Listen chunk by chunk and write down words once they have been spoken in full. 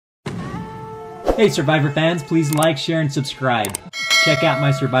Hey Survivor fans, please like, share, and subscribe. Check out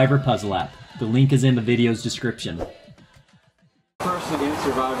my Survivor puzzle app. The link is in the video's description. Person against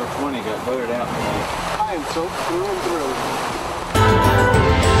Survivor 20 got voted out tonight. I am so through and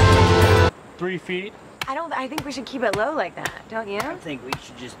through. 3 feet. I think we should keep it low like that, don't you? I think we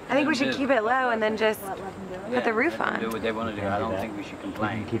should just. I think we should keep it low and then just put the roof on. Do what they want to do. I don't think we should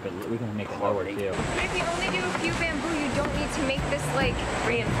complain. We can make it lower too. If you only do a few bamboo, you don't need to make this like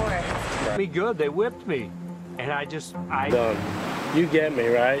reinforced. Be good. They whipped me, and I Done. You get me,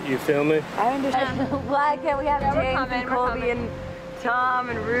 right? You feel me? I understand. Why can't we have James and Colby and Tom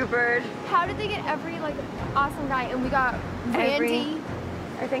and Rupert? How did they get every like awesome guy and we got Randy?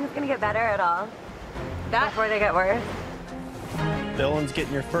 Are things gonna get better at all? Before they get worse? Dylan's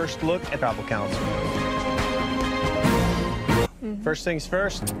getting your first look at tribal council. First things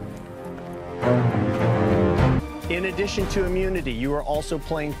first. In addition to immunity, you are also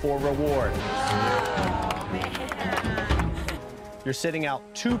playing for reward. You're sitting out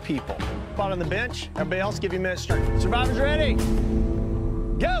 2 people. Spot on the bench. Everybody else give you a minute straight. Survivors ready?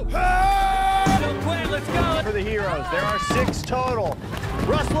 Go! Let's go! For the heroes, there are 6 total.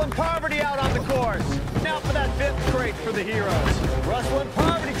 Russell and Parvati out on the course. Now for that 5th crate for the heroes. Russell and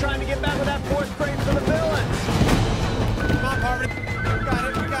Parvati trying to get back with that 4th crate for the villains. Come on, Parvati.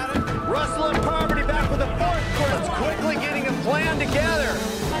 We got it. Russell and Parvati back with the 4th crate. Quickly getting a plan together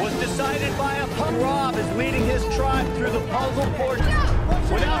was decided by a punk. Rob is leading his tribe through the puzzle portion.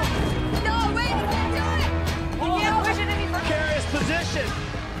 Without... No, wait, you can't do it! You can't push it any further. Precarious position,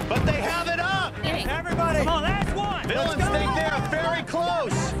 but they have it up. Everybody, come on, last one. Villains think they are very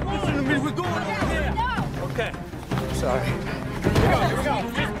close. Listen to me, we're going over here. No. Okay. Sorry. Here we go.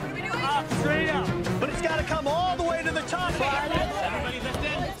 What are we doing? Up, straight up. But it's got to come all the way to the top. Everybody lift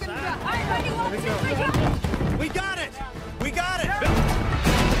in. All right, ready, 1, 2, 3, go. We got it. We got it.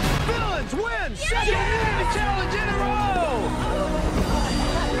 Villains win. Second challenge in a row.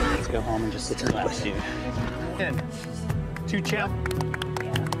 Let's go home and just sit and relax, dude. 2 champ.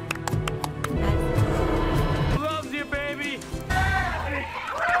 Loves you, baby.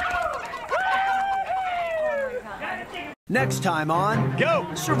 Next time on Go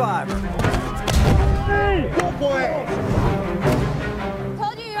Survivor.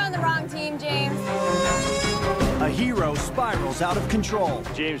 Told you you're on the wrong team, James. A hero spirals out of control.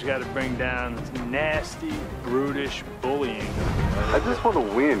 James got to bring down this nasty, brutish bullying. I just want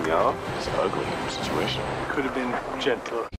to win, y'all. It's an ugly situation. Could have been gentler.